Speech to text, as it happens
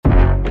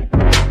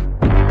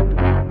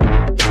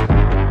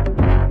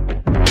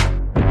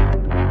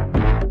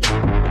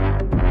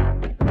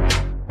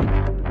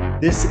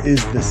This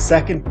is the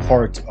second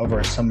part of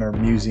our Summer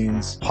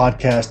Musings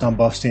podcast on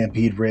Buff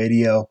Stampede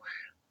Radio.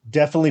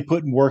 Definitely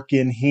putting work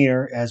in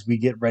here as we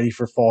get ready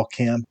for fall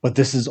camp, but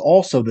this is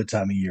also the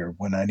time of year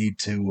when I need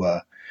to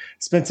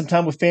spend some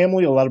time with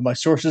family. A lot of my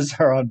sources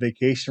are on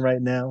vacation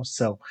right now,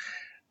 so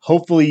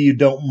hopefully you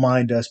don't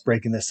mind us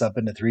breaking this up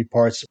into three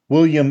parts.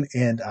 William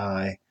and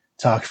I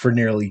talked for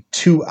nearly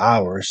 2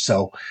 hours,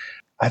 so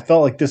I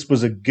felt like this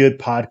was a good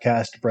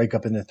podcast to break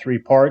up into three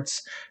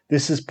parts.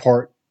 This is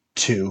part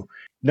 2.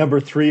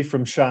 Number 3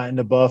 from Shot and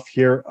Above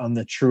here on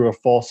the True or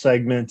False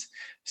segment.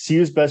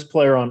 CU's best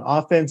player on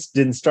offense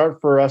didn't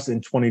start for us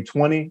in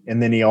 2020,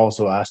 and then he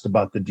also asked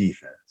about the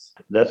defense.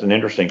 That's an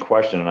interesting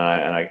question, and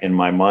I in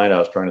my mind I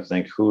was trying to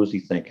think, who is he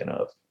thinking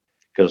of?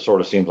 Because it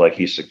sort of seems like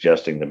he's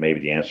suggesting that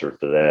maybe the answer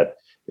to that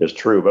is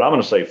true. But I'm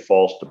going to say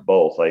false to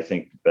both. I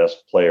think the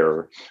best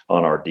player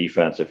on our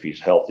defense, if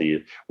he's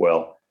healthy,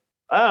 well,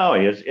 I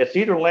don't know. It's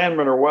either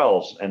Landman or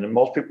Wells. And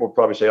most people would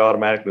probably say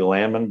automatically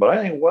Landman, but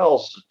I think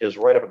Wells is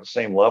right up at the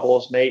same level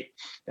as Nate,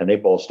 and they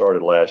both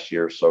started last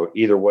year. So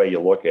either way you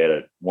look at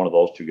it, one of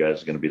those two guys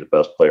is going to be the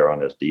best player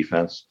on this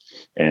defense.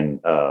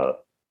 And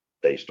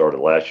they started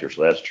last year,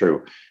 so that's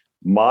true.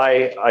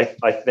 I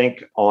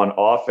think on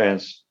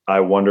offense,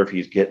 I wonder if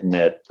he's getting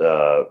at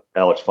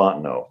Alex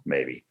Fontenot,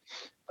 maybe.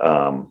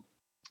 But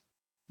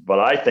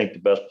I think the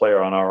best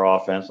player on our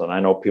offense, and I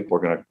know people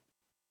are going to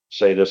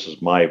say this is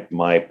my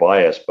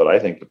bias, but I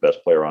think the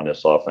best player on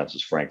this offense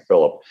is Frank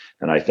Phillip,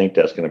 and I think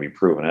that's going to be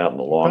proven out in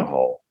the long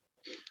haul.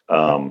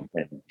 And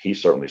he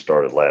certainly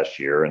started last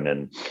year, and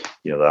then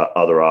the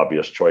other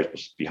obvious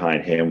choice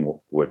behind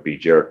him would be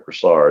Jarek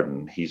Broussard,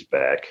 and he's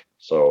back.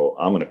 So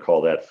I'm going to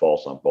call that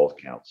false on both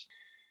counts.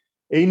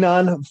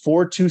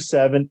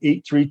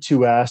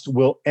 Anon427832 asked,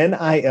 will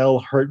NIL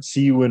hurt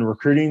CU in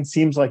recruiting?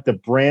 Seems like the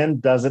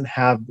brand doesn't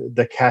have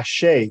the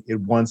cachet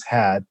it once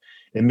had,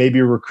 and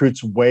maybe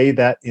recruits weigh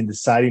that in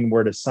deciding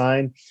where to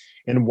sign.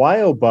 And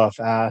YO Buff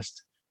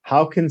asked,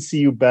 how can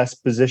CU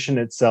best position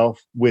itself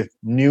with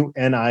new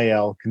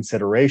NIL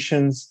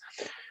considerations?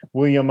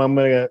 William, I'm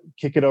going to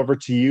kick it over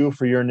to you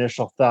for your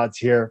initial thoughts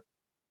here.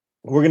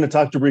 We're going to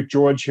talk to Rick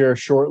George here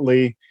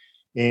shortly,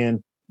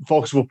 and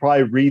folks will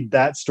probably read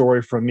that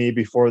story from me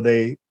before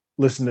they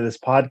listen to this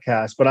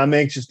podcast, but I'm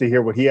anxious to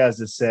hear what he has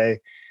to say.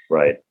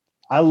 Right.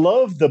 I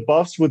love the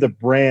Buffs with a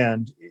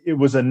brand. It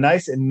was a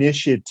nice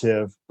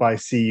initiative by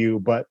CU,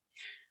 but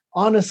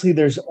honestly,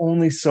 there's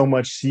only so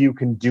much CU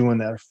can do in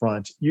that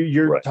front.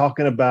 You're right.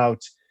 Talking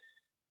about,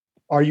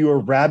 are you a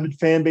rabid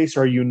fan base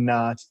or are you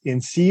not?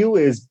 And CU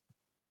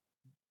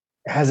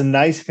has a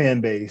nice fan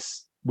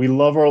base. We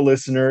love our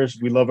listeners.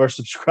 We love our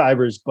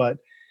subscribers, but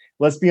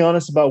let's be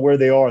honest about where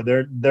they are.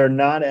 They're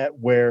not at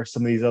where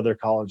some of these other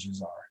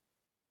colleges are.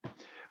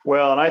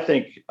 Well, and I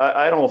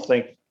don't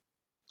think,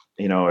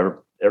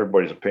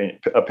 everybody's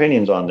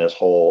opinions on this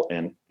whole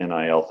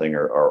NIL thing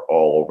are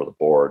all over the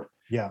board.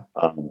 Yeah.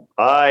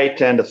 I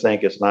tend to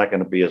think it's not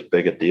going to be as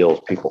big a deal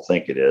as people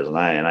think it is. And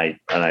I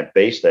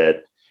base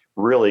that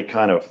really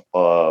kind of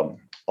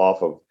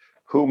off of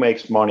who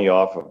makes money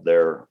off of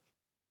their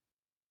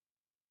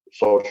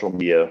social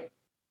media,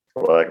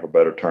 for lack of a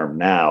better term,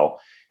 now.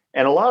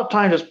 And a lot of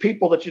times it's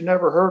people that you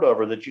never heard of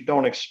or that you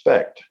don't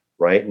expect.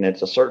 Right. And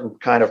it's a certain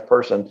kind of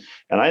person.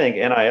 And I think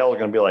NIL is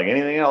going to be like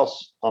anything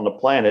else on the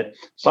planet.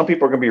 Some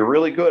people are going to be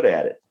really good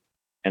at it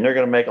and they're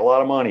going to make a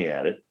lot of money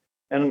at it.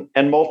 And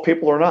most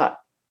people are not.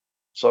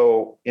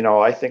 So,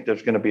 I think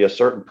there's going to be a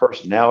certain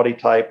personality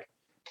type.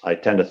 I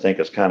tend to think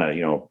is kind of,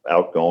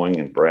 outgoing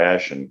and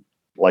brash and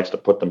likes to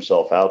put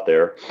themselves out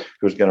there,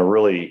 who's going to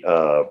really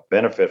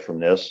benefit from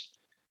this.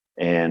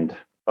 And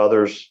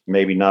others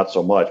maybe not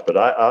so much, but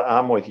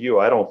I'm with you.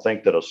 I don't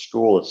think that a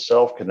school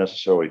itself can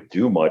necessarily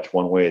do much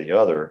one way or the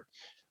other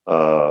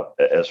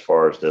as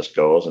far as this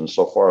goes. And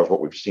so far as what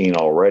we've seen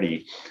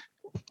already,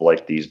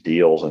 like these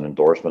deals and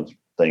endorsements,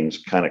 things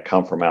kind of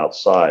come from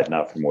outside,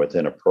 not from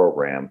within a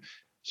program.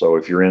 So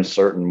if you're in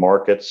certain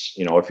markets,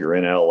 if you're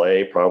in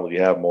LA, probably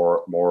you have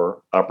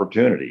more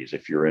opportunities.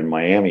 If you're in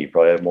Miami, you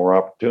probably have more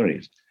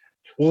opportunities.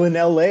 Well, in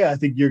LA, I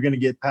think you're going to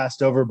get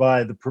passed over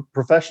by the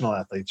professional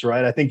athletes,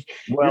 right? I think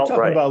you're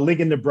talking about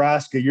Lincoln,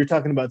 Nebraska. You're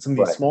talking about some of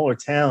these smaller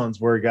towns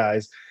where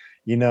guys,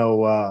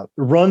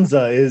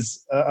 Runza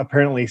is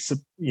apparently,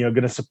 going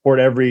to support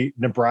every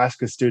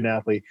Nebraska student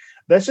athlete.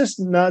 That's just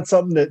not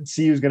something that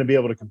CU is going to be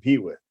able to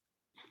compete with.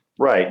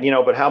 Right.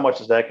 But how much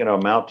is that going to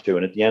amount to?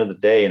 And at the end of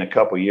the day, in a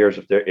couple of years,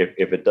 if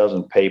it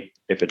doesn't pay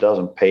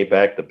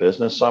back the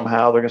business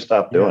somehow, they're going to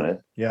stop doing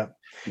it. Yeah.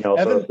 So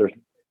there's.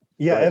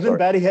 Yeah, Evan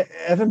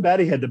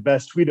Batty had the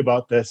best tweet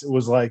about this. It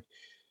was like,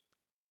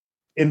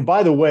 and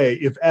by the way,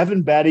 if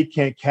Evan Batty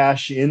can't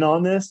cash in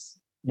on this,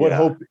 what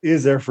hope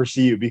is there for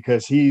CU?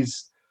 Because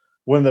he's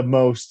one of the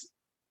most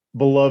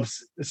beloved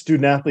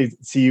student athletes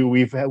at CU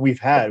we've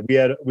had.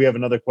 We have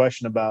another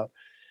question about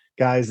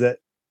guys that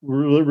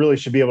really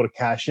should be able to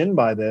cash in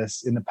by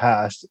this in the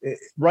past.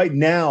 Right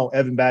now,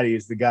 Evan Batty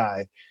is the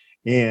guy,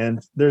 and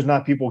there's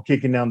not people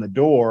kicking down the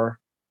door.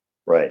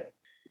 Right.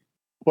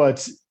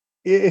 But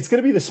it's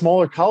going to be the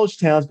smaller college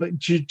towns. But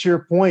to your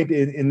point,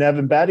 and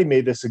Evan Batty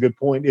made this a good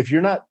point. If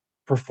you're not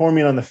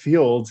performing on the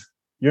field,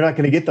 you're not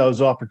going to get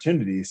those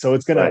opportunities. So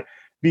it's going to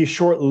be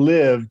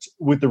short-lived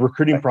with the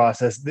recruiting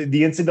process. The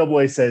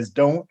NCAA says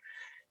don't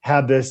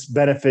have this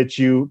benefit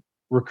you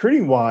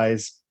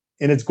recruiting-wise,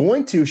 and it's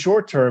going to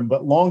short-term,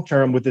 but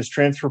long-term with this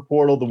transfer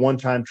portal, the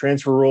one-time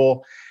transfer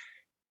rule,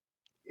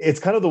 it's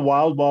kind of the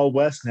wild, wild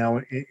west now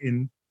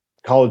in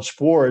college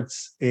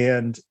sports.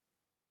 And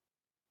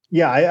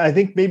yeah, I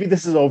think maybe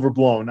this is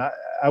overblown.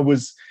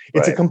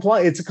 It's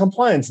a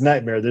compliance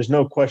nightmare. There's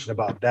no question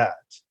about that.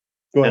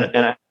 Go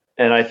ahead.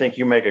 And I think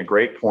you make a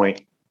great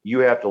point. You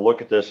have to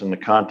look at this in the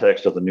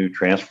context of the new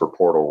transfer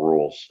portal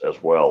rules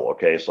as well.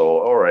 Okay, so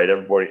all right,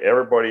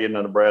 everybody in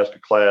the Nebraska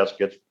class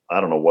gets,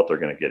 I don't know what they're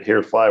going to get.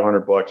 Here's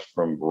 $500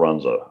 from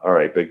Runza. All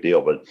right, big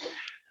deal, but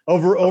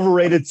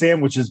overrated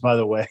sandwiches, by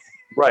the way.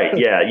 Right?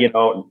 Yeah,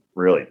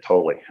 really,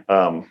 totally.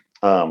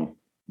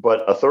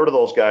 But a third of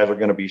those guys are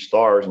going to be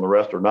stars, and the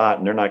rest are not,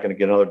 and they're not going to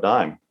get another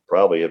dime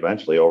probably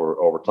eventually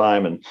over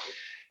time. And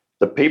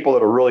the people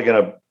that are really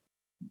going to,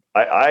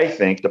 I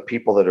think the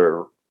people that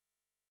are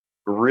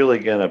really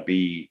going to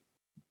be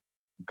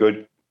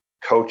good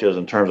coaches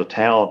in terms of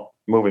talent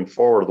moving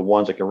forward are the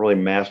ones that can really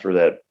master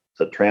the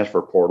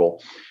transfer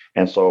portal.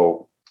 And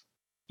so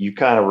you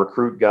kind of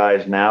recruit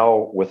guys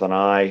now with an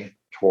eye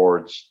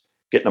towards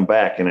getting them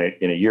back in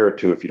a year or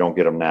two if you don't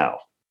get them now,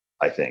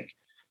 I think.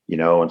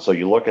 And so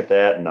you look at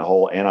that, and the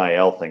whole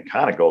NIL thing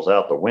kind of goes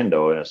out the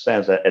window in a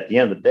sense that at the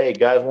end of the day,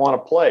 guys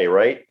want to play,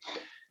 right?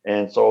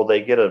 And so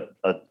they get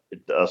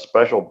a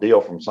special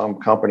deal from some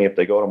company if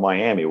they go to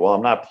Miami. Well,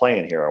 I'm not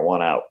playing here. I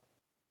want out.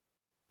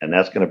 And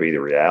that's going to be the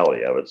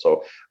reality of it.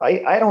 So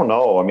I don't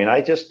know. I mean,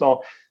 I just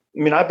don't.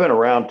 I mean, I've been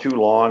around too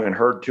long and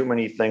heard too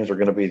many things are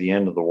going to be the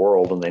end of the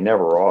world, and they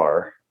never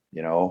are.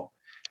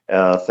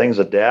 Things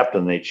adapt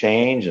and they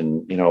change.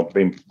 And,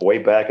 being way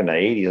back in the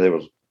 80s, there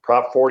was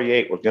Prop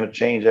 48 was going to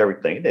change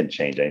everything. It didn't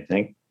change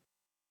anything.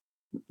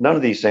 None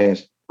of these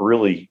things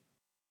really,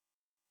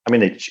 I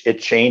mean, it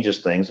changes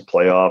things. The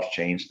playoffs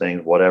change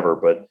things, whatever.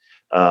 But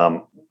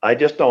I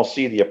just don't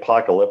see the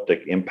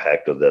apocalyptic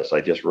impact of this. I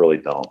just really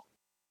don't.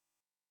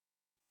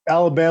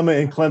 Alabama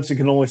and Clemson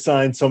can only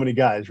sign so many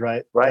guys,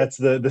 right? Right. That's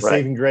the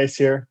saving grace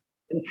here.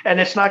 And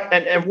it's not,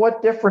 and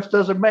what difference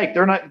does it make?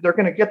 They're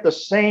going to get the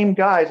same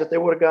guys that they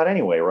would have got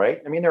anyway, right?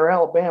 I mean, they're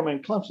Alabama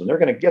and Clemson. They're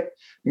going to get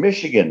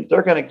Michigan.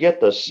 They're going to get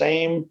the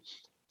same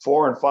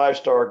 4 and 5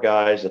 star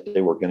guys that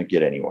they were going to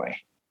get anyway.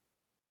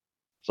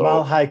 So,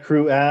 Mile High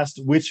Crew asked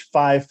which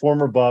 5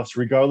 former Buffs,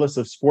 regardless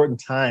of sport and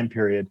time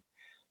period,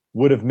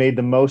 would have made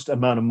the most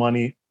amount of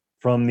money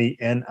from the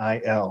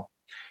NIL.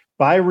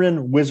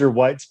 Byron Whizzer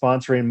White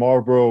sponsoring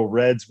Marlboro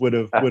Reds would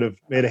have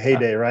made a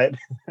heyday, right?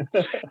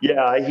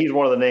 Yeah, he's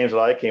one of the names that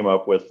I came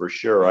up with for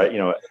sure. I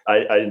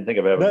didn't think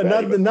of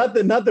Evan. Not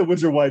that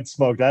Whizzer White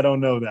smoked. I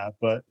don't know that,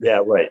 but yeah,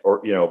 right.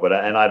 Or but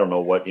I don't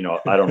know what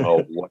I don't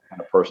know what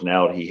kind of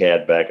personality he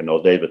had back in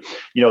those days. But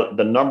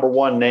the number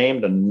one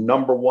name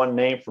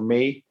for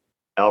me,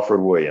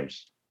 Alfred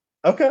Williams.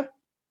 Okay.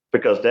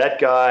 Because that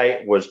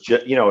guy was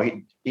just,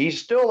 he's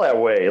still that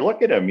way.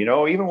 Look at him,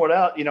 even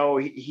without,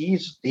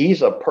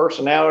 he's a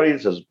personality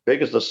that's as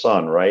big as the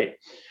sun, right?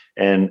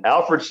 And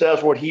Alfred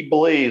says what he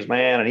believes,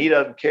 man, and he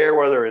doesn't care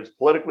whether it's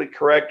politically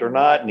correct or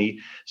not. And he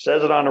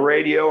says it on the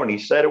radio, and he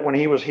said it when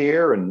he was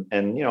here. And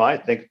I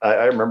think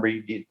I remember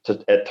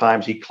at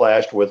times he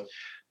clashed with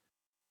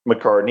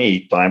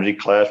McCartney, times he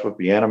clashed with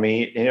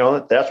Bieniemy.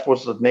 That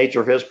was the nature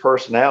of his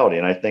personality,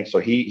 and I think so.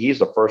 He's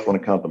the first one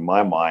to come to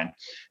my mind,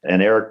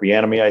 and Eric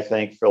Bieniemy, I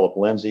think, Philip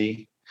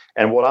Lindsay,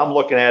 and what I'm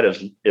looking at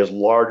is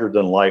larger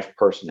than life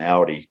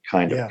personality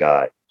kind of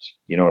guys.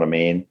 You know what I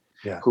mean?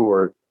 Yeah. Who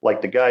are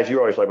like the guys you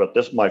always like, but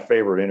this is my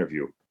favorite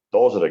interview.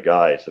 Those are the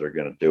guys that are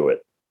going to do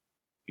it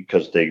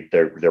because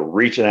they're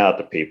reaching out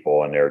to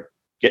people and they're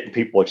getting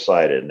people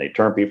excited and they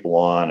turn people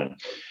on, and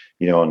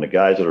and the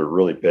guys that are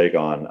really big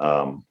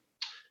on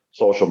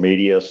social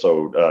media.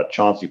 So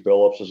Chauncey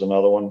Billups is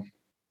another one.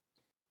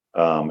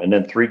 And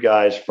then 3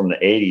 guys from the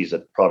 80s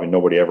that probably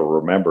nobody ever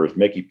remembers.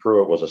 Mickey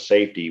Pruitt was a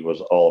safety,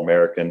 was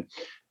All-American.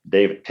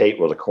 David Tate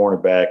was a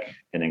cornerback.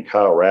 And then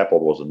Kyle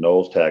Rappold was a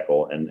nose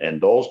tackle. And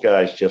those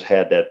guys just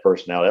had that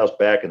personality. That was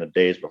back in the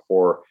days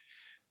before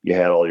you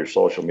had all your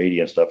social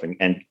media and stuff.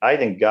 And I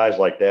think guys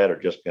like that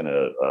are just going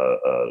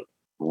to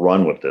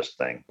run with this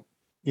thing.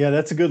 Yeah,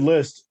 that's a good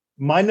list.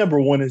 My number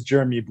 1 is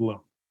Jeremy Bloom.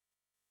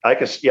 I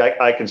can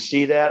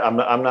see that.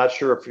 I'm not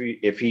sure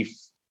if he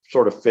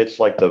sort of fits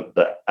like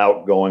the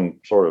outgoing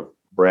sort of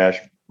brash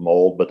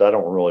mold, but I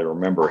don't really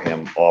remember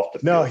him off the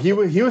field. No,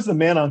 he was the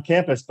man on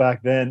campus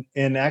back then.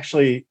 And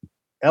actually,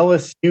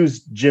 LSU's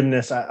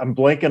gymnast, I'm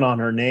blanking on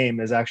her name,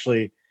 is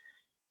actually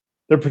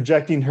they're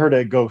projecting her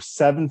to go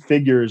 7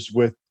 figures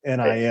with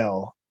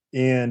NIL.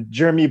 And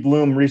Jeremy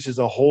Bloom reaches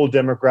a whole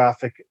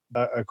demographic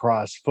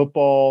across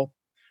football,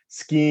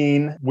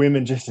 skiing,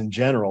 women just in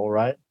general,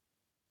 right?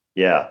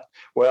 Yeah.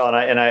 Well,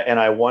 and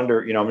I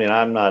wonder,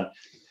 I'm not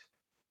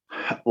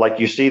like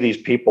you see these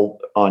people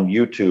on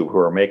YouTube who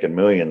are making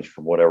millions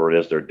from whatever it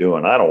is they're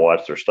doing. I don't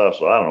watch their stuff,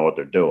 so I don't know what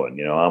they're doing.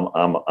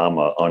 I'm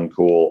a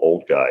uncool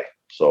old guy,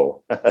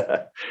 so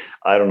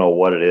I don't know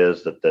what it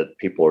is that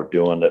people are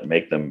doing that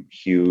make them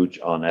huge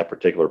on that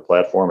particular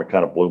platform. It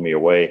kind of blew me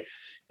away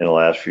in the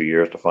last few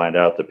years to find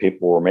out that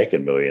people were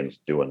making millions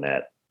doing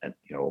that, and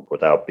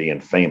without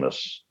being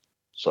famous.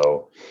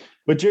 So,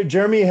 but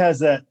Jeremy has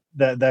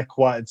that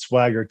quiet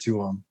swagger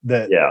to him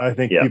that I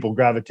think people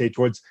gravitate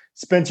towards.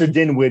 Spencer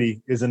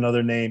Dinwiddie is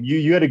another name.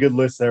 You had a good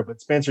list there,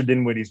 but Spencer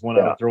Dinwiddie is one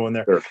I would throw in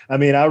there. Sure. I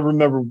mean, I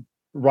remember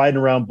riding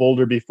around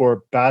Boulder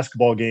before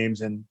basketball games,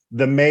 and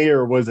the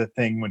mayor was a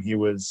thing when he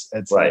was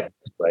at right.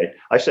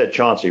 I said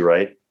Chauncey,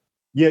 right?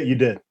 Yeah, you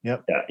did.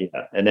 Yep.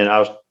 Yeah. And then I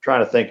was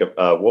trying to think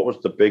of what was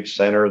the big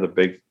center, the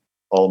big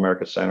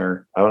All-America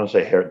center. I want to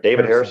say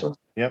David Harrison.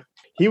 Yep.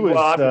 He was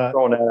I'm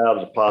throwing that out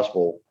as a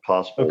possible.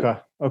 Okay.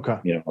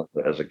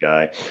 As a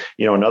guy,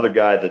 another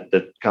guy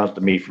that comes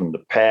to me from the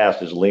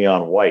past is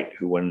Leon White,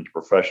 who went into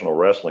professional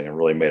wrestling and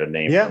really made a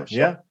name for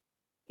himself.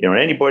 Yeah.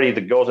 Anybody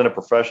that goes into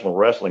professional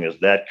wrestling is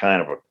that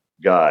kind of a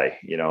guy,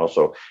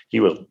 so he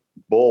was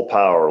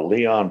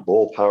Leon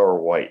Bull Power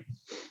White.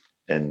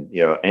 And,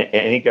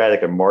 any guy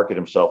that can market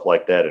himself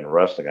like that in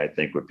wrestling, I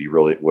think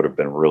would have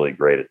been really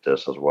great at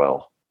this as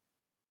well.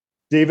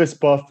 Davis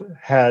Buff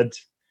had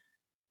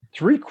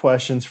 3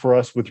 questions for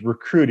us with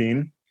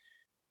recruiting.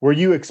 Were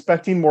you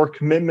expecting more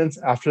commitments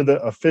after the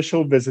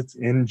official visits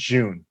in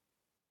June?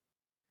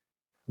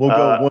 We'll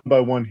go one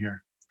by one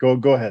here.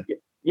 Go ahead.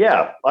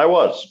 Yeah, I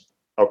was.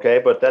 Okay,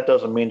 but that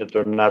doesn't mean that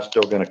they're not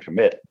still going to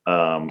commit.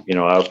 I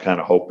was kind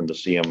of hoping to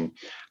see them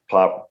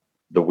pop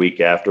the week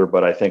after,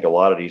 but I think a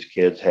lot of these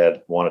kids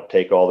want to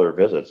take all their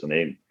visits, and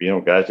they,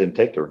 guys didn't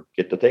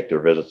get to take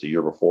their visits the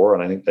year before,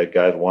 and I think that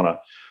guys want to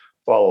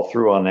follow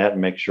through on that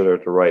and make sure they're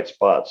at the right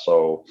spot.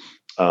 So,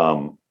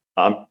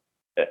 I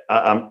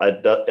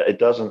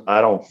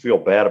don't feel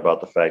bad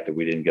about the fact that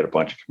we didn't get a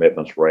bunch of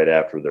commitments right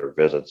after their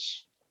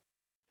visits.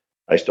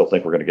 I still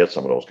think we're going to get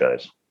some of those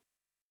guys.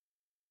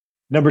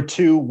 Number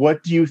 2,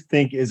 what do you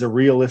think is a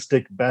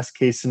realistic best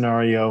case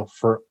scenario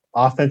for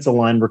offensive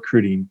line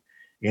recruiting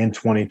in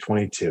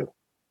 2022?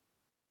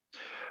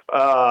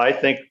 I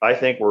think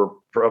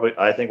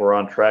we're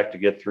on track to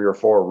get 3 or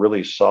 4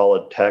 really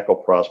solid tackle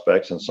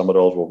prospects, and some of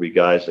those will be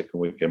guys that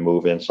we can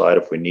move inside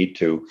if we need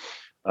to.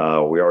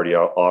 We already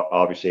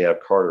obviously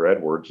have Carter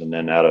Edwards, and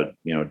then out of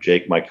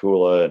Jake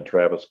Mikula and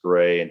Travis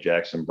Gray and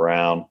Jackson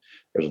Brown,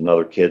 there's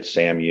another kid,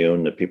 Sam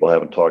Yoon, that people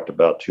haven't talked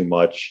about too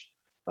much.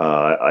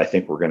 I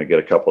think we're going to get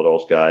a couple of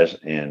those guys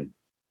and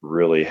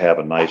really have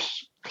a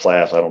nice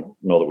class. I don't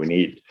know that we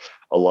need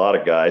a lot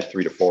of guys.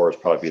 3 to 4 is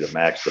probably the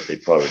max that they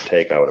probably would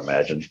take, I would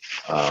imagine.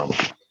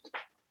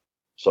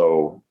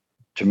 So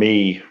to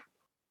me,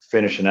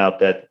 finishing out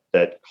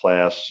that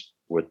class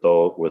with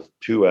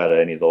 2 out of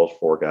any of those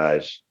 4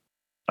 guys,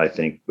 I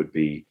think would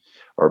be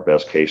our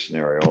best case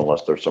scenario,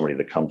 unless there's somebody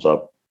that comes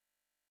up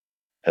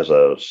as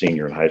a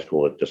senior in high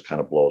school that just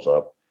kind of blows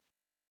up.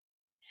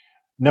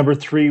 Number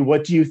 3,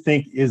 what do you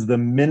think is the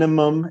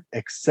minimum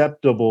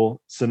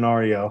acceptable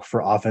scenario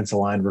for offensive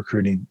line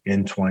recruiting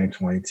in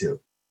 2022?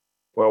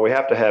 Well, we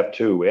have to have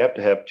 2. We have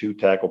to have 2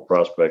 tackle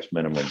prospects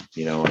minimum,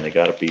 and they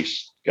got to be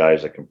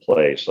guys that can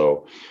play.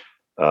 So,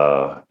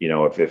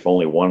 if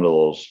only one of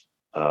those,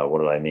 what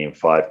did I name?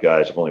 5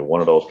 guys. If only one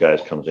of those guys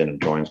comes in and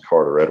joins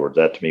Carter Edwards,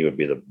 that to me would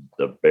be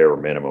the bare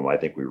minimum. I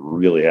think we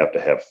really have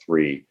to have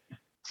 3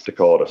 to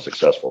call it a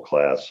successful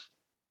class.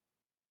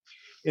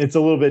 It's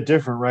a little bit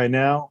different right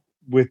now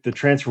with the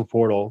transfer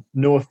portal.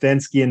 Noah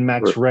Fenske and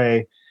Max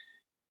Ray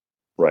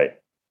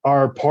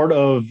are part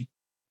of,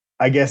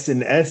 I guess,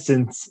 in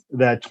essence,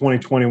 that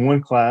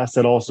 2021 class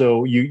that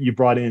also you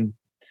brought in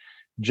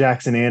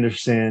Jackson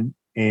Anderson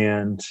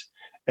and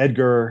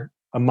Edgar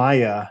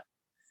Amaya.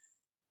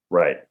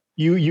 Right.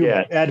 You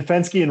add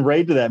Fenske and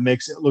Ray to that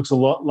mix, it looks a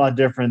lot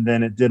different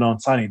than it did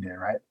on signing day,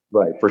 right?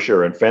 Right, for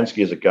sure. And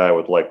Fenske is a guy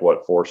with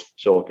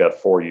still got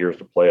 4 years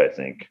to play, I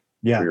think.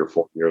 Yeah. 3 or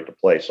 4 years to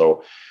play.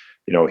 So,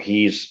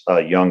 he's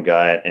a young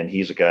guy, and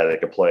he's a guy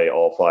that could play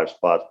all 5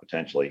 spots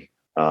potentially.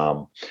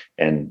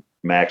 And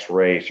Max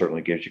Ray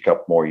certainly gives you a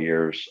couple more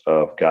years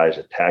of guys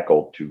at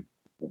tackle to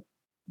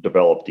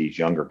develop these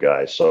younger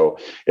guys. So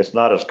it's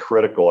not as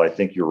critical. I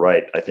think you're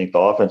right. I think the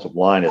offensive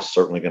line is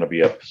certainly going to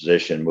be a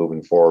position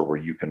moving forward where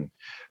you can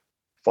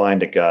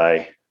find a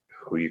guy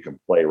who you can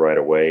play right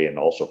away, and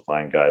also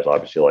find guys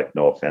obviously like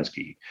Noah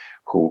Fenske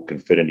who can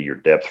fit into your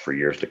depth for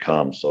years to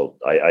come. So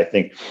I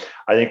think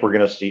we're going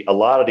to see a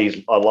lot of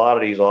these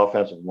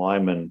offensive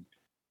linemen.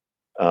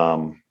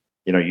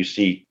 You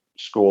see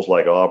schools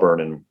like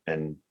Auburn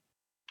and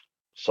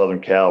Southern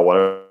Cal,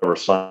 whatever,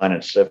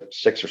 signing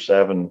 6 or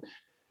 7.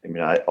 I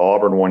mean,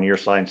 Auburn 1 year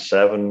signed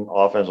 7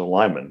 offensive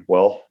linemen.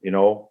 Well, 3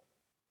 or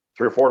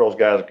 4 of those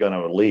guys are going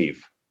to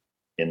leave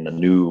in the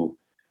new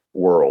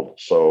world.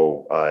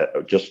 So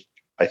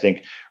I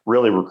think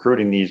really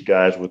recruiting these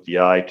guys with the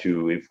eye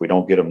to, if we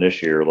don't get them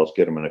this year, let's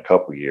get them in a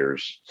couple of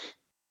years.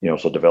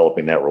 So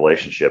developing that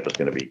relationship is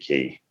going to be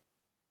key.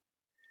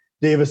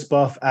 Davis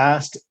Buff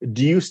asked,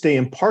 do you stay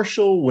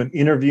impartial when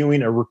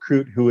interviewing a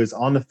recruit who is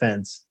on the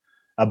fence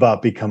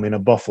about becoming a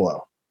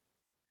Buffalo?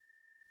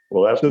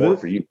 Well, that's more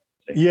for you.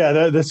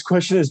 Yeah, this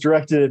question is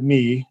directed at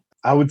me.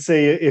 I would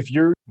say if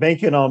you're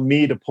banking on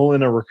me to pull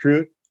in a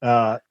recruit,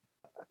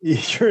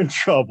 you're in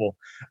trouble.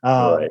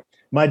 Right.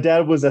 My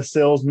dad was a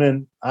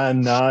salesman. I'm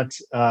not.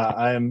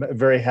 I'm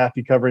very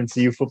happy covering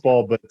CU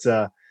football,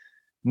 but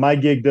my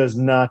gig does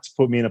not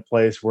put me in a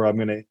place where I'm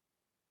going to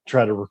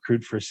try to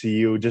recruit for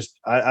CU.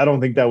 I don't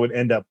think that would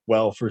end up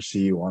well for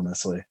CU,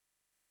 honestly.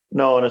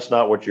 No, and it's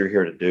not what you're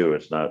here to do.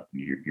 It's not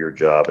your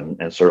job,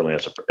 and certainly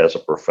as a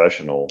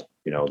professional,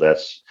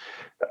 that's.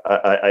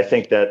 I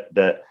think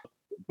that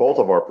both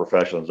of our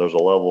professions, there's a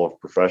level of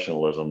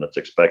professionalism that's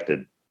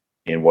expected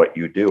in what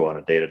you do on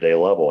a day-to-day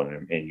level,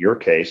 and in your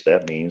case,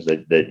 that means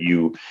that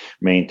you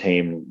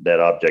maintain that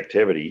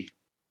objectivity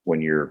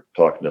when you're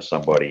talking to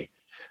somebody,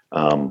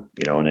 and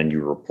then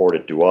you report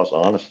it to us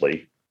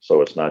honestly,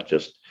 so it's not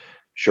just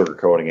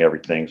sugarcoating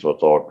everything, so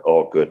it's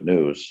all good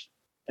news.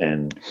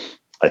 And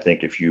I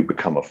think if you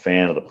become a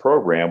fan of the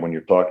program when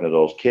you're talking to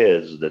those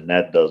kids, then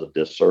that does a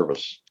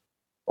disservice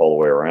all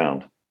the way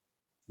around.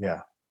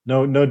 Yeah,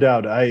 no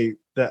doubt. I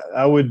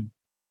would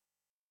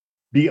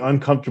be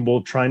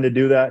uncomfortable trying to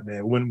do that, and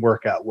it wouldn't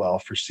work out well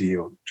for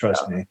CU.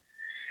 Trust me.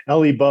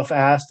 Ellie Buff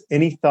asked,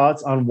 any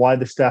thoughts on why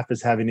the staff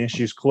is having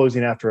issues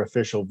closing after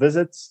official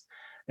visits?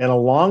 And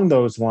along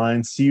those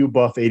lines, CU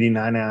Buff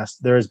 89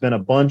 asked, there has been a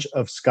bunch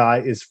of sky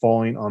is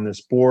falling on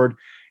this board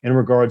in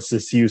regards to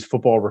CU's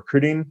football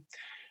recruiting.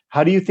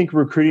 How do you think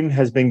recruiting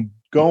has been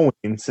going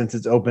since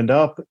it's opened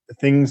up?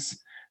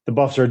 Things the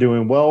Buffs are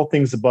doing well,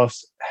 things the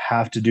Buffs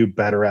have to do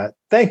better at.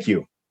 Thank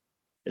you.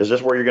 Is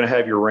this where you're going to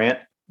have your rant?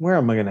 Where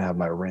am I going to have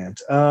my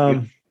rant?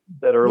 You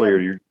said earlier,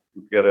 you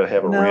got to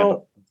have a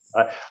rant.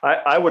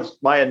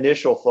 My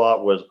initial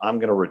thought was I'm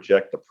going to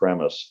reject the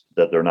premise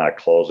that they're not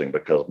closing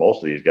because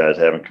most of these guys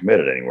haven't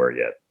committed anywhere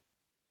yet.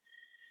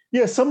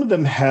 Yeah, some of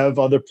them have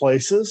other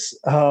places.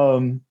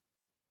 Aaron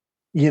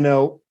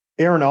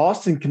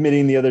Austin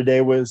committing the other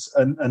day was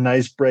a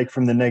nice break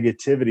from the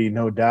negativity,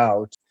 no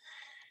doubt.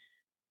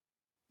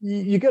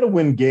 You got to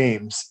win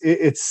games.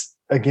 It's,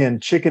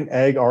 again, chicken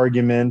egg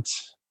argument.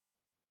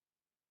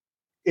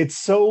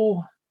 It's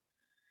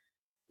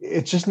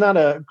just not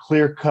a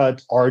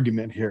clear-cut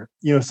argument here.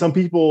 Some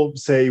people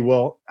say,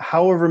 well,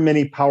 however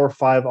many Power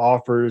 5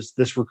 offers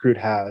this recruit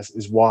has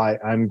is why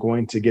I'm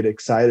going to get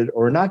excited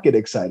or not get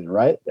excited,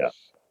 right? Yeah.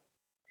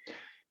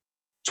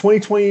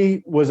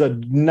 2020 was a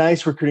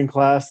nice recruiting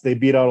class. They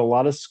beat out a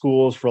lot of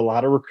schools for a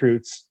lot of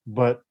recruits,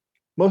 but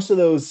most of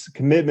those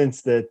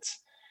commitments that,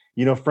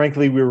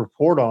 frankly, we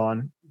report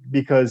on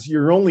because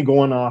you're only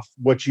going off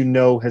what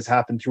has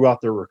happened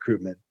throughout their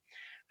recruitment.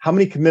 How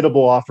many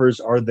committable offers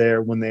are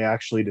there when they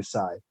actually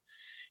decide?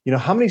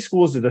 How many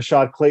schools did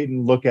Ashad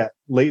Clayton look at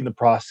late in the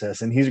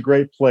process? And he's a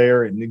great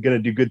player and going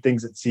to do good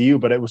things at CU,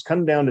 but it was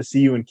coming down to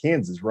CU and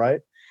Kansas, right?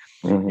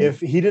 Mm-hmm. If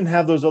he didn't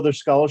have those other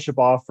scholarship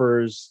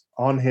offers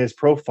on his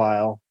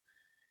profile,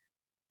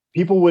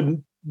 people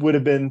would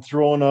have been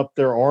throwing up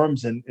their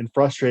arms and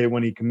frustrated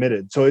when he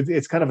committed. So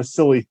it's kind of a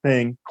silly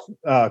thing.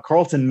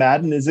 Carlton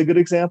Madden is a good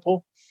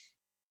example.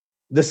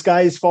 The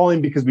sky is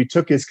falling because we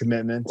took his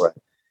commitment.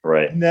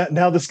 Right.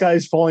 Now the sky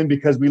is falling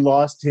because we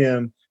lost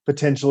him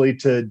potentially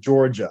to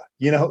Georgia,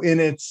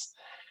 and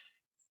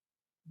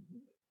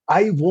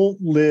I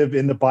won't live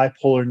in the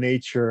bipolar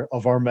nature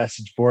of our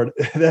message board.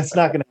 That's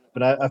not going to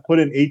happen. I've put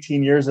in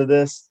 18 years of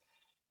this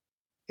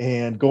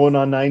and going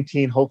on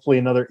 19, hopefully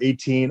another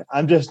 18.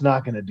 I'm just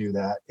not going to do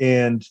that.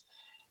 And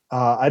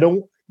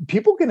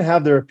people can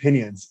have their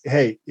opinions.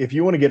 Hey, if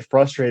you want to get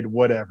frustrated,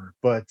 whatever,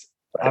 but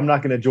I'm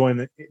not going to join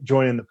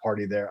in the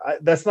party there.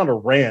 That's not a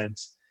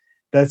rant.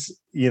 That's,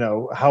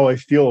 how I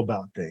feel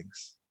about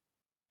things.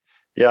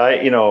 Yeah.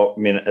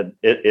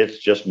 It's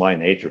just my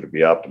nature to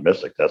be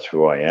optimistic. That's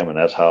who I am. And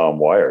that's how I'm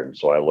wired. And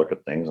so I look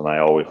at things and I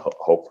always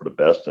hope for the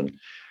best and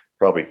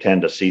probably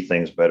tend to see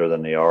things better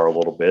than they are a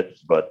little bit.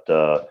 But,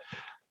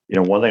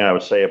 one thing I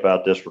would say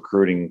about this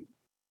recruiting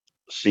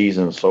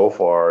season so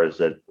far is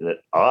that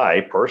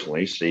I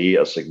personally see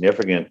a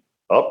significant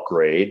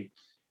upgrade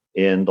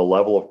in the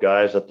level of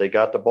guys that they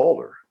got to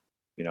Boulder.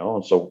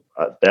 And so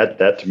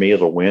that to me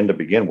is a win to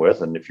begin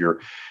with. And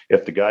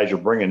if the guys you're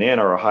bringing in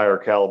are a higher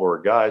caliber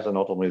of guys, then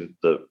ultimately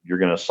you're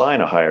going to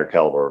sign a higher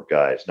caliber of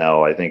guys.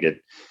 Now, I think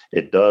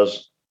it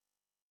does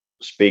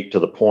speak to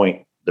the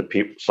point that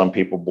some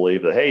people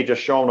believe that, hey,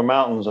 just show them the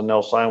mountains and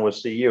they'll sign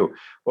with CU.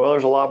 Well,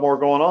 there's a lot more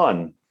going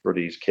on for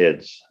these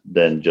kids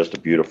than just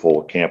a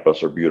beautiful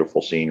campus or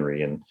beautiful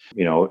scenery. And,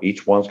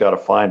 each one's got to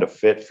find a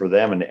fit for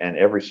them. And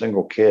every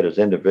single kid is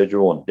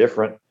individual and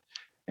different.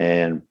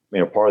 And,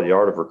 part of the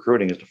art of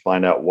recruiting is to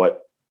find out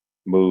what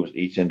moves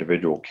each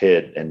individual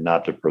kid and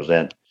not to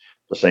present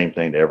the same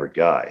thing to every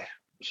guy.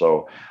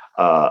 So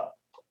I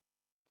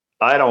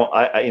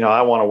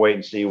want to wait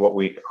and see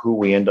who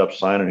we end up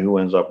signing, who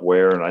ends up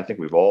where. And I think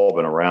we've all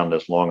been around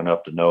this long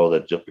enough to know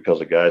that just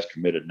because a guy's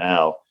committed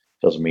now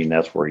doesn't mean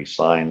that's where he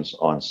signs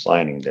on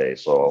signing day.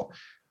 So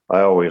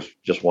I always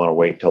just want to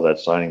wait until that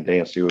signing day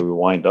and see what we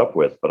wind up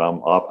with. But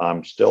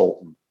I'm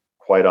still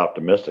quite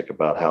optimistic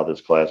about how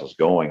this class is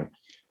going.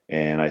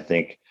 And I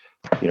think,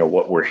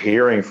 what we're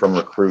hearing from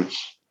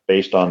recruits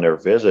based on their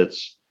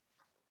visits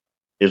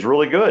is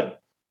really good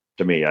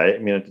to me. I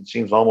mean, it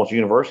seems almost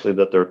universally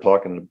that they're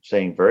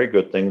saying very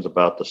good things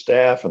about the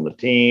staff and the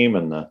team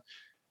and the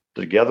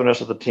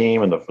togetherness of the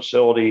team and the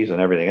facilities and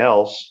everything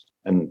else.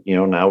 And,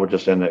 now we're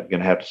just going to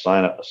have to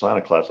sign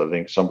a class. I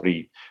think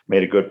somebody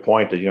made a good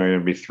point that, you're going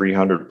to be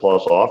 300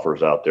 plus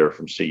offers out there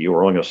from CU.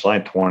 We're only going to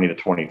sign 20 to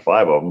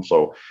 25 of them.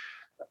 So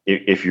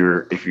if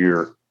you're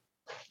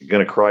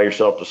going to cry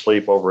yourself to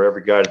sleep over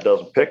every guy that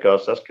doesn't pick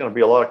us, that's going to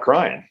be a lot of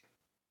crying,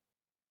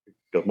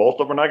 because most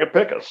of them are not going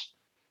to pick us.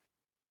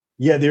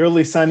 Yeah, the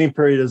early signing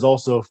period is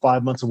also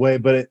 5 months away.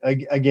 But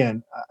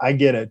again, I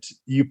get it.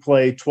 You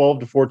play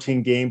 12 to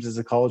 14 games as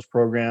a college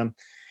program.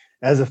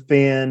 As a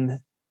fan,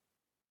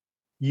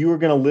 you are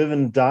going to live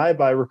and die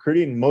by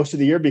recruiting most of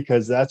the year,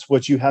 because that's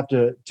what you have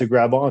to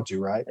grab onto,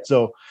 right?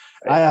 So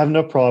I have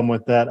no problem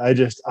with that.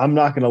 I'm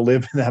not going to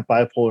live in that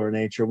bipolar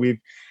nature.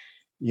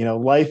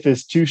 Life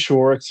is too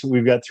short.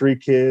 We've got 3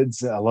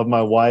 kids. I love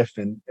my wife,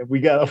 and we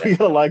got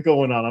a lot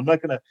going on. I'm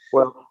not going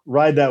to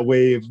ride that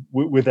wave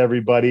with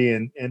everybody.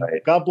 And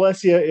right. God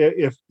bless you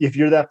if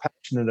you're that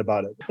passionate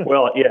about it.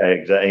 Well, yeah,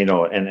 exactly.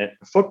 And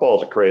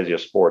football is the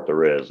craziest sport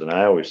there is. And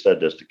I always said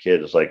this to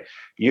kids: it's like,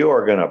 you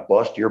are going to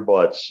bust your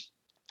butts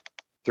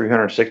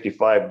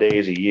 365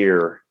 days a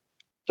year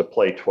to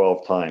play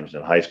 12 times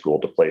in high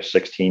school, to play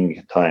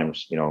 16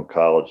 times, in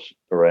college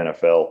or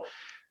NFL.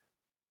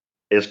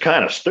 Is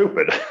kind of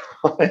stupid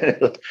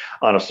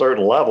on a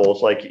certain level.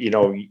 It's like,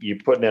 you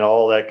putting in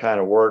all that kind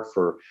of work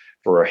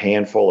for a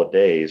handful of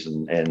days.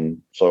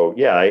 And so,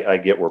 yeah, I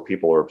get where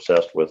people are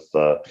obsessed with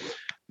the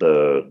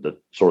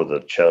sort of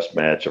the chess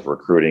match of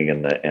recruiting.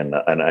 And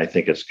I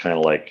think it's kind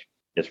of like,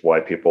 it's why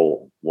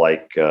people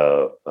like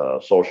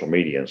social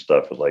media and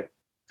stuff, is like,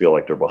 feel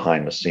like they're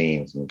behind the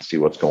scenes and see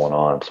what's going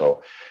on.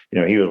 So,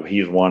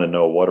 he's wanting to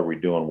know, what are we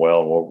doing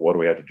well? And what do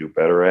we have to do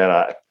better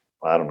at?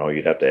 I don't know.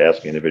 You'd have to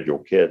ask individual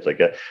kids. I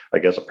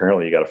guess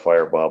apparently you got to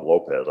fire Bob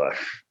Lopez.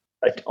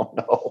 I don't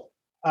know.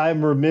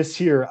 I'm remiss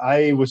here.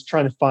 I was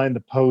trying to find the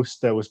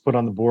post that was put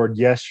on the board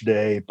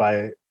yesterday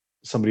by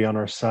somebody on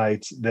our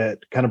site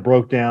that kind of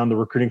broke down the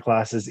recruiting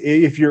classes.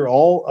 If you're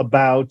all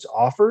about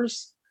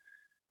offers,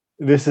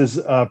 this is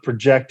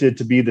projected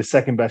to be the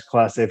second best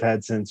class they've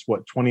had since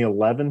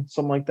 2011,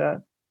 something like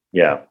that.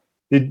 Yeah.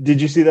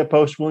 Did you see that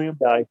post, William?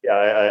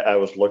 Yeah. I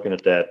was looking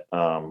at that.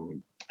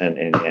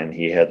 And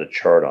he had the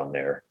chart on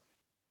there.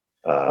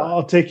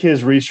 I'll take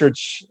his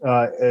research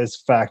as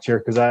fact here,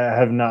 because I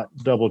have not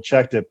double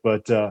checked it.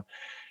 But,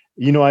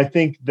 I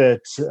think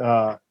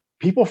that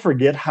people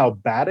forget how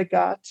bad it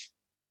got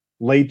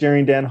late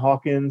during Dan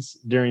Hawkins,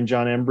 during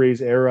John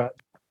Embry's era.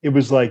 It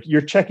was like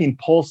you're checking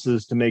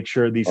pulses to make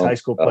sure these high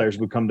school players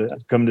would come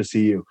to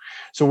see you.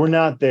 So we're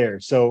not there.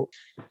 So,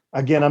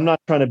 again, I'm not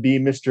trying to be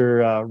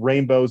Mr.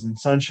 Rainbows and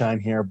Sunshine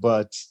here,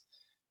 but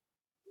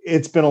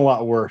it's been a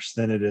lot worse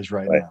than it is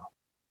right now.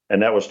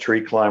 And that was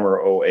Tree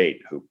Climber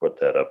 08 who put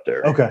that up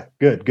there. Okay,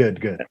 good.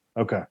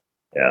 Okay.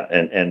 Yeah.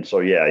 And so,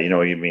 yeah,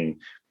 you mean,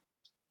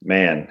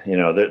 man,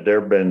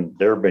 there've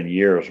been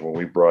years when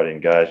we brought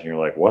in guys and you're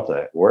like,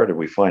 where did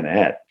we find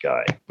that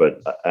guy?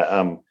 But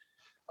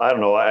I don't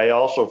know. I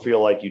also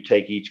feel like you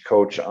take each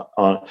coach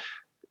on.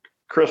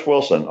 Chris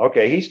Wilson.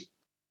 Okay.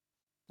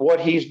 What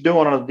he's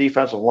doing on the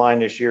defensive line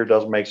this year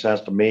doesn't make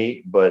sense to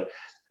me, but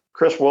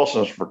Chris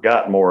Wilson's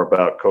forgotten more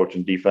about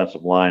coaching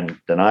defensive line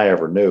than I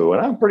ever knew.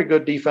 And I'm a pretty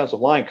good defensive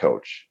line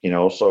coach,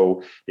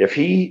 so if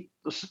he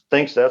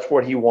thinks that's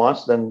what he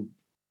wants, then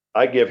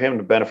I give him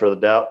the benefit of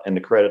the doubt and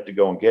the credit to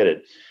go and get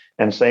it.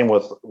 And same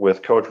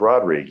with Coach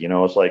Rodrigue.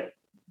 It's like,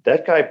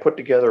 that guy put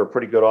together a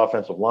pretty good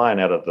offensive line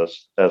out of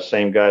the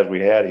same guys we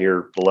had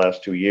here the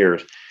last 2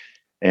 years.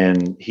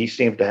 And he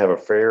seemed to have a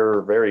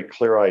very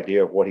clear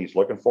idea of what he's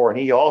looking for. And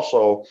he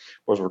also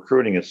was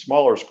recruiting at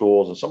smaller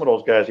schools. And some of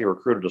those guys he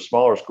recruited to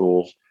smaller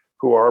schools,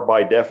 who are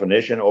by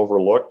definition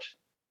overlooked,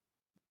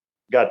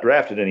 got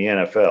drafted in the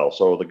NFL.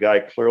 So the guy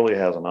clearly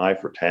has an eye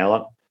for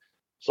talent.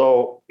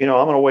 So, I'm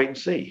going to wait and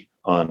see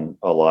on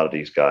a lot of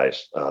these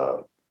guys,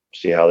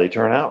 see how they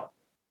turn out.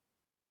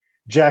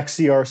 Jack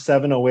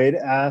CR708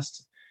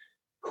 asked,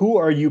 who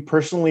are you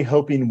personally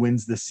hoping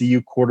wins the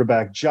CU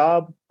quarterback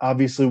job?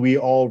 Obviously, we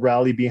all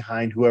rally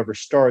behind whoever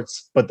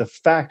starts, but the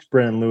fact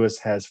Brendan Lewis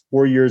has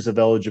 4 years of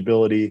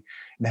eligibility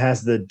and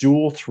has the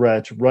dual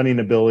threat running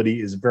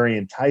ability is very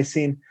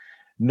enticing.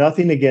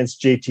 Nothing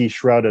against JT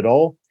Shroud at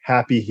all.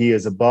 Happy he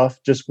is a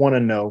buff. Just want to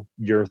know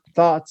your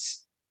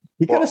thoughts.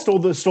 He kind of stole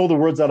the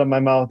words out of my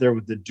mouth there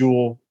with the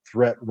dual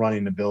threat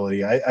running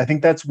ability. I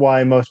think that's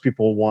why most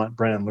people want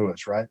Brendan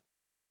Lewis, right?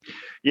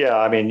 Yeah,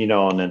 I mean,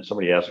 and then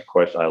somebody asked a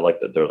question. I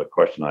like that there's a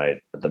question.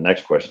 The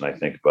next question I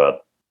think about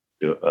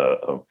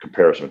a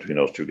comparison between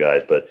those two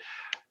guys. But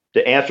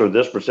to answer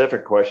this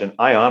specific question,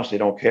 I honestly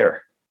don't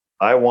care.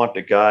 I want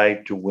the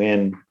guy to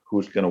win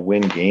who's going to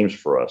win games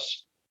for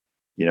us.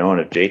 And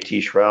if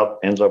JT Shroud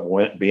ends up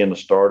being the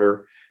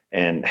starter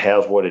and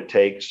has what it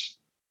takes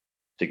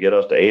to get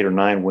us to 8 or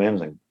 9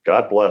 wins, and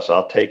God bless,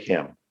 I'll take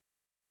him.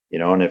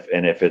 And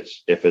if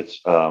it's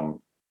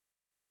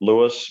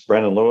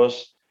Brendan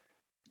Lewis,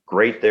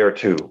 great there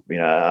too.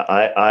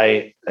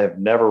 I have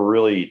never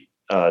really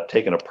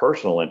taken a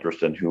personal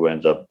interest in who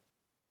ends up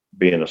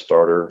being a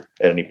starter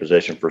at any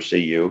position for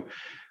CU.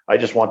 I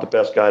just want the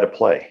best guy to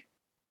play.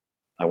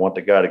 I want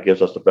the guy that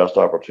gives us the best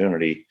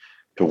opportunity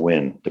to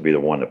win, to be the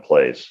one that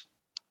plays.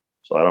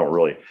 So I don't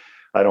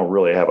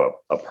really have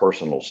a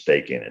personal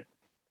stake in it.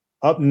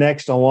 Up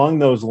next along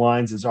those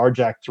lines is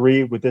RJack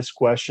 3 with this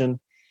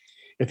question.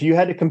 If you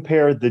had to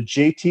compare the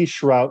JT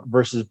Shrout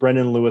versus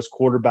Brendan Lewis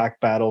quarterback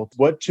battle,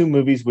 what 2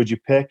 movies would you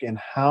pick, and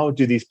how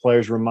do these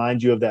players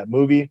remind you of that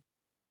movie?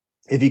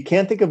 If you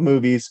can't think of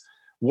movies,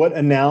 what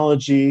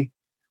analogy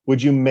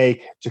would you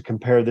make to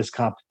compare this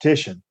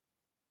competition?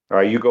 All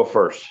right, you go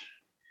first.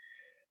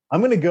 I'm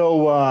going to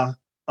go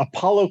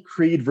Apollo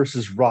Creed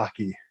versus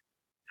Rocky.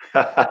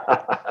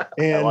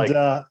 And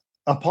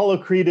Apollo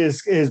Creed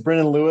is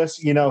Brendan Lewis.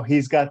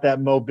 He's got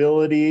that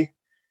mobility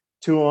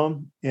to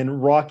him,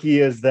 and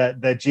Rocky is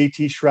that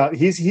JT Shrout.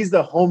 He's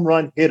the home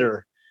run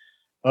hitter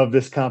of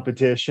this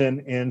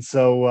competition, and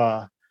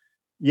so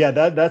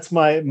that's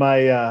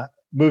my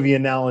movie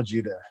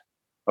analogy there.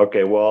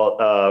 Okay,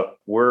 well,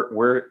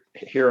 we're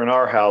here in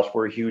our house.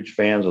 We're huge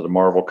fans of the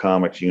Marvel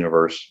Comics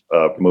universe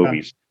of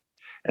movies,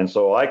 and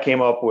so I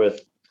came up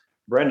with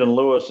Brendan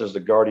Lewis is the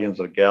Guardians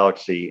of the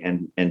Galaxy,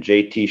 and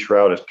JT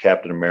Shrout is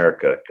Captain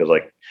America,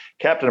 because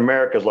Captain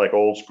America is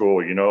old school,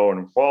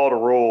 and follow the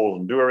rules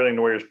and do everything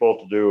the way you're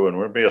supposed to do, and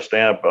we'll be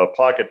a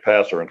pocket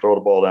passer and throw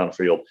the ball down the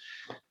field.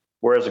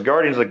 Whereas the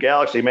Guardians of the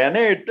Galaxy, man,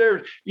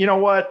 they're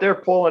they're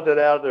pulling it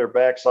out of their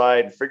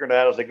backside, figuring it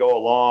out as they go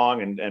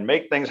along, and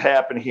make things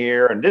happen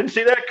here, and didn't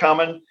see that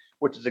coming,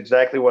 which is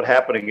exactly what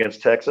happened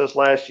against Texas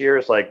last year.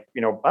 It's I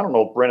don't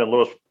know if Brendan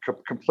Lewis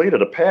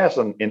completed a pass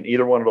in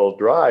either one of those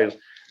drives,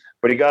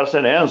 but he got us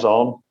in the end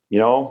zone,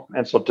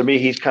 and so to me,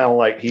 he's kind of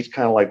like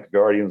the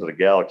Guardians of the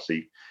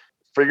Galaxy,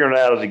 figuring it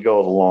out as he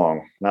goes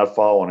along, not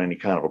following any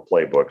kind of a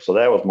playbook. So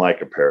that was my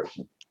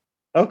comparison.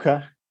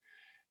 Okay.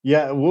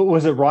 Yeah. What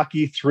was it,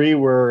 Rocky 3,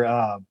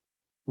 where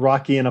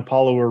Rocky and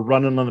Apollo were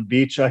running on the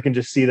beach? I can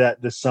just see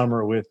that this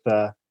summer with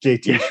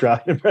JT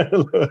Shrout and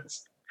Brendan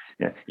Lewis.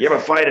 Yeah. You ever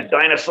fight a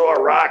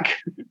dinosaur, Rock?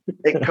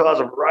 It can cause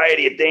a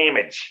variety of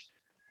damage.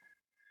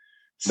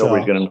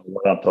 Nobody's going to know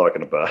what I'm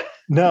talking about.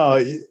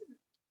 No.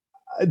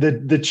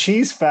 The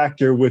cheese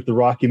factor with the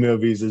Rocky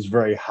movies is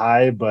very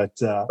high, but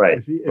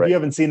if you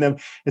haven't seen them,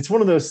 it's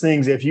one of those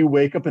things. If you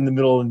wake up in the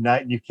middle of the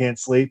night and you can't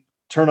sleep,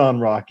 turn on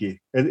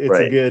Rocky.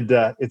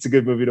 It's a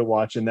good movie to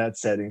watch in that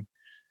setting.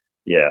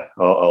 Yeah,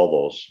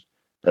 all those.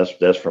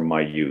 That's from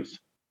my youth.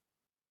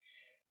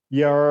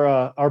 Yeah,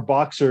 our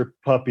boxer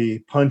puppy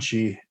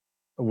Punchy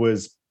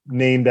was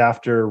named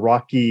after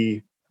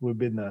Rocky. Would have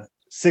been the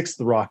 6th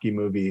Rocky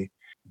movie,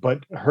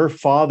 but her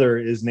father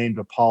is named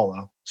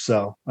Apollo.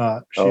 So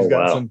she's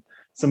got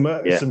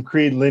some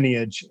Creed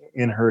lineage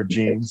in her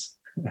genes.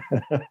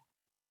 All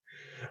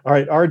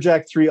right.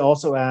 RJack 3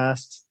 also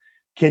asked,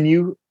 can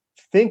you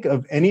think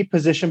of any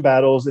position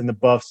battles in the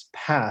Buffs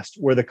past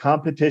where the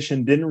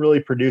competition didn't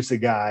really produce a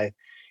guy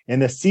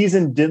and the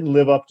season didn't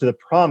live up to the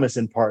promise,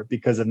 in part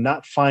because of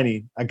not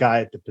finding a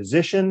guy at the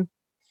position?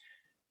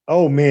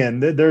 Oh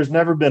man, there's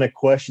never been a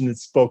question that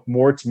spoke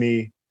more to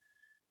me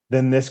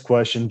than this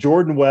question.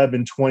 Jordan Webb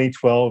in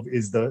 2012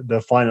 is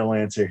the final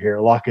answer here.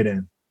 Lock it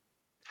in.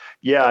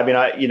 Yeah, I mean,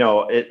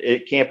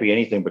 it can't be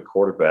anything but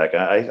quarterback.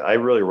 I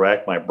really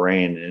racked my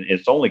brain, and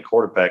it's only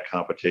quarterback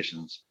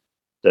competitions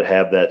that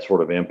have that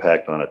sort of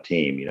impact on a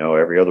team.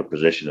 Every other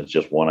position is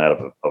just one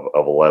out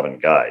of 11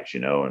 guys.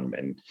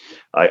 And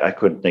I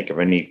couldn't think of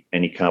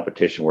any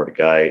competition where the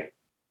guy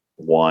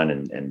won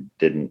and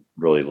didn't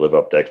really live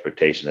up to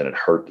expectation, that it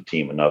hurt the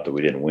team enough that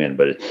we didn't win.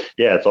 But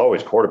it's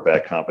always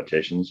quarterback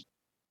competitions.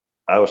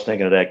 I was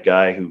thinking of that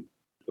guy who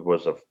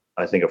was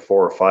I think a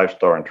 4 or 5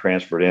 star and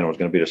transferred in, was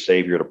going to be the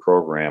savior of the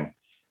program,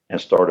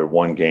 and started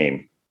one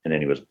game and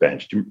then he was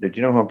benched. Did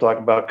you know who I'm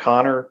talking about?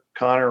 Connor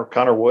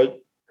Wood?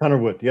 Connor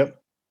Wood,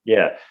 yep.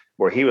 Yeah,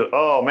 where he was,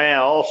 oh man,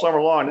 all summer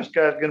long, this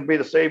guy's going to be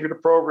the savior of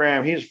the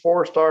program. He's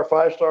 4 star,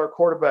 5 star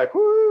quarterback.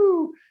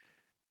 Woo!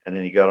 And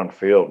then he got on the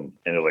field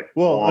and it was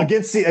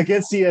against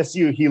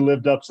CSU, he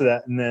lived up to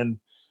that. And then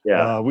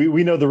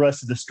we know the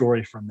rest of the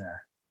story from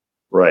there.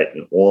 Right.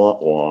 Wah,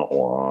 wah,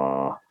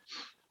 wah.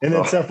 And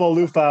then Sefo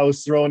Liufau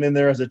was thrown in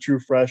there as a true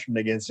freshman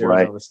against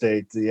Arizona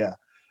State. Yeah,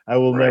 I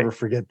will never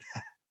forget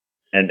that.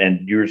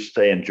 And you're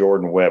saying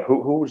Jordan Webb.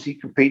 Who was he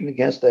competing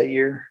against that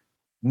year?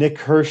 Nick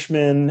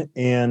Hirschman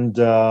and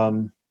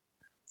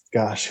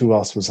who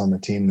else was on the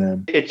team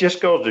then? It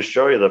just goes to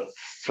show you the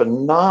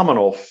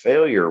phenomenal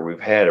failure we've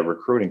had at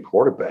recruiting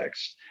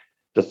quarterbacks.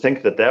 To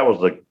think that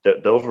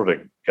those were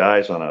the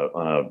guys on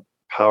a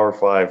Power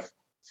 5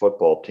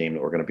 football team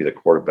that were going to be the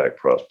quarterback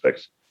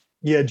prospects.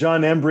 Yeah,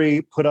 John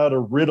Embry put out a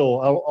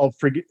riddle. I'll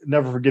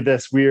never forget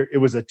this.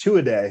 It was a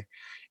 2-a-day.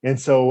 And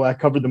so I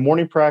covered the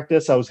morning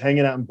practice. I was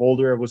hanging out in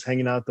Boulder. I was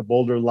hanging out at the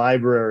Boulder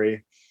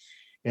Library.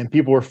 and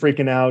people were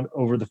freaking out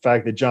over the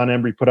fact that John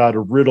Embry put out a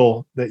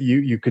riddle that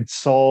you could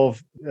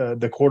solve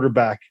the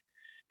quarterback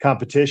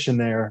competition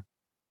there.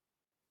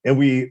 And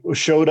we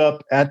showed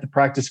up at the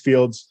practice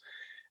fields.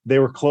 They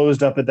were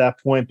closed up at that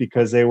point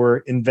because they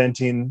were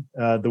inventing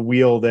the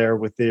wheel there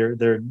with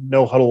their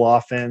no huddle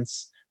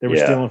offense. They were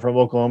stealing from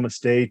Oklahoma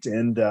State,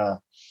 and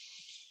all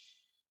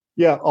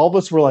of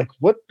us were like,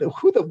 "What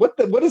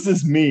does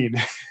this mean?"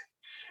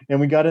 And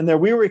we got in there.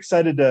 We were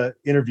excited to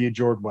interview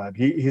Jordan Webb.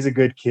 He's a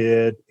good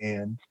kid,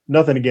 and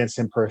nothing against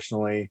him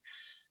personally.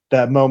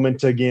 That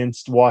moment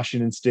against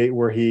Washington State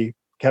where he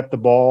kept the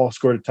ball,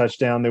 scored a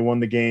touchdown, they won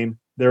the game.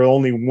 Their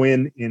only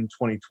win in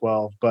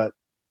 2012. But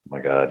oh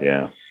my God,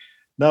 yeah.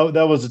 No,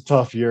 that was a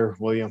tough year,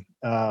 William.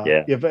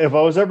 If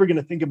I was ever going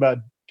to think about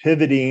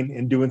pivoting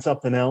and doing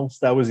something else,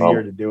 that was the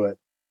year to do it.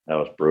 That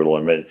was brutal.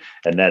 And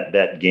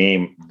that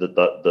game,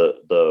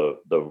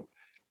 the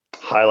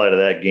highlight of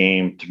that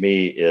game to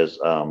me is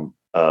what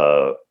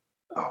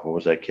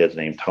was that kid's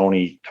name?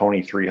 Tony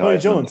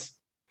Jones.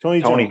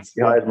 Tony Jones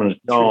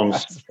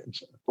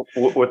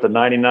with the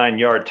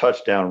 99-yard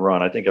touchdown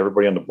run. I think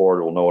everybody on the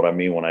board will know what I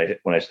mean when I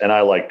and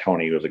I like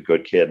Tony. He was a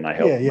good kid, and I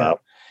helped him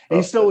out.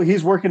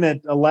 He's working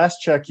at last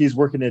check. He's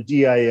working at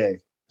DIA.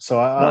 So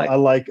I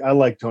like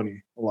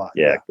Tony a lot.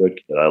 Yeah, good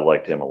kid. I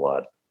liked him a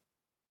lot.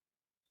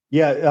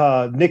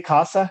 Yeah, Nick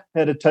Casa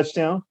had a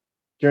touchdown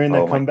during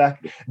that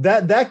comeback.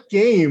 That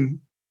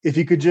game, if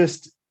you could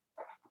just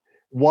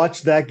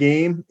watch that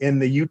game in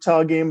the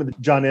Utah game of the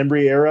John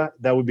Embry era,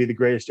 that would be the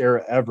greatest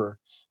era ever.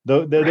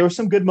 Though there were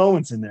some good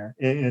moments in there.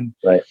 And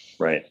right.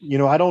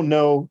 I don't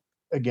know.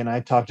 Again,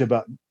 I talked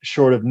about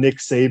short of Nick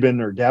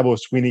Saban or Dabo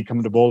Swinney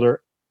coming to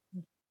Boulder.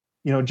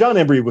 John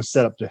Embry was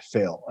set up to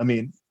fail. I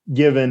mean,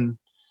 given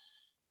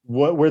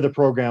where the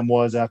program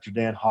was after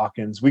Dan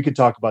Hawkins, we could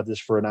talk about this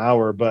for an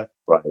hour, but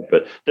right.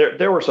 But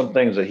there were some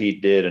things that he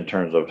did in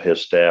terms of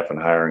his staff and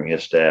hiring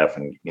his staff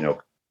and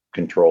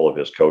control of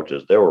his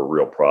coaches. There were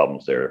real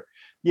problems there.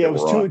 Yeah, it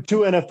was too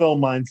NFL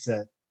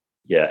mindset.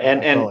 Yeah,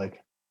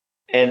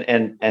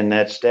 and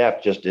that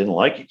staff just didn't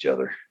like each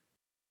other,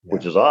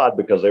 which is odd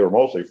because they were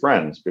mostly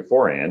friends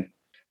beforehand.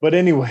 But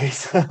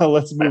anyways,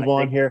 let's move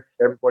on here.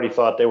 Everybody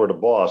thought they were the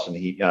boss, and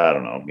I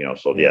don't know,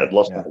 so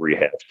let's not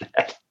rehash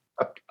that.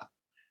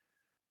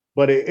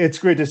 But it's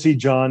great to see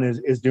John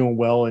is doing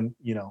well, and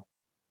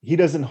he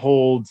doesn't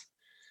hold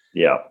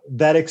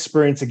that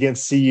experience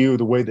against CU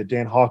the way that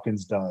Dan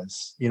Hawkins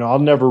does. I'll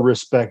never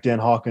respect Dan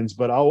Hawkins,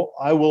 but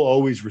I will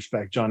always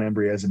respect John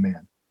Embry as a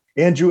man.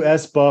 Andrew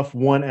S. Buff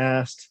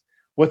asked,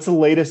 "What's the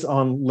latest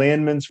on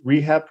Landman's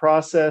rehab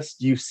process?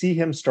 Do you see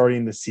him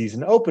starting the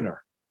season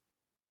opener?"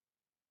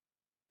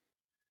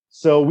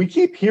 So we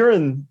keep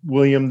hearing,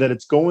 William, that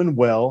it's going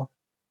well.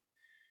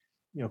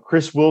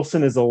 Chris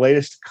Wilson is the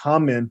latest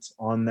comment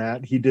on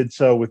that. He did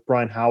so with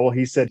Brian Howell.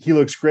 He said he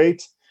looks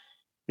great.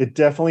 It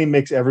definitely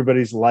makes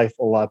everybody's life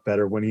a lot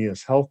better when he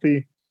is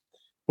healthy.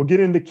 We'll get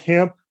into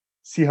camp,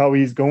 see how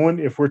he's going.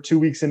 If we're 2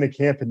 weeks into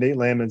camp and Nate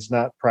Landman's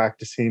not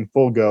practicing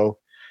full go,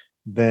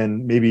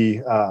 then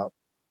maybe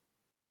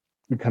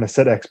we kind of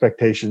set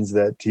expectations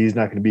that he's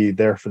not going to be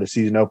there for the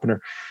season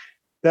opener.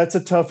 That's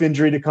a tough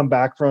injury to come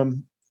back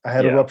from. I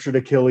had a ruptured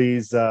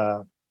Achilles.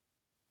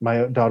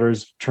 My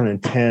daughter's turning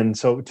 10.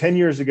 So 10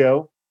 years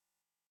ago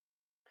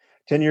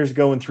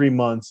in 3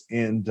 months.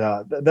 And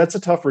that's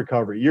a tough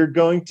recovery. You're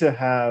going to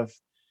have,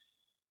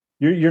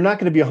 you're not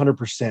going to be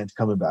 100%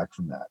 coming back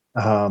from that.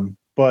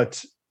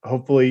 But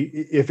hopefully,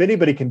 if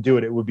anybody can do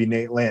it, it would be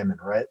Nate Landman,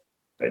 right?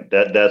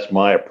 That's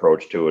my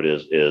approach to it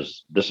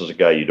is this is a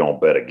guy you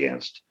don't bet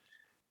against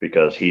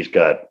because he's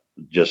got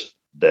just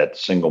that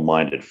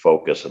single-minded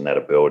focus and that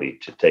ability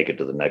to take it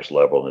to the next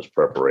level in his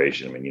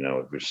preparation. I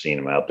mean, we've seen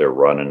him out there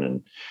running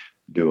and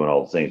doing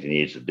all the things he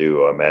needs to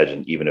do. I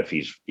imagine even if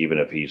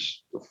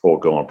he's full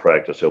go in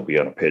practice, he'll be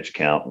on a pitch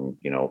count. And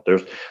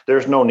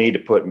there's no need to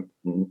put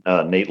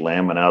Nate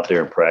Landman out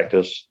there in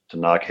practice to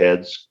knock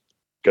heads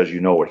because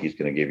what he's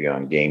going to give you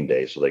on game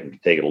day, so they can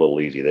take it a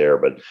little easy there.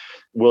 But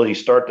will he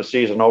start the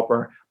season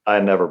opener? I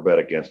never bet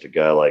against a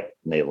guy like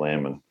Nate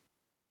Landman.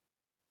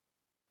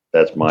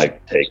 That's my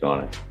take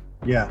on it.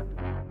 Yeah.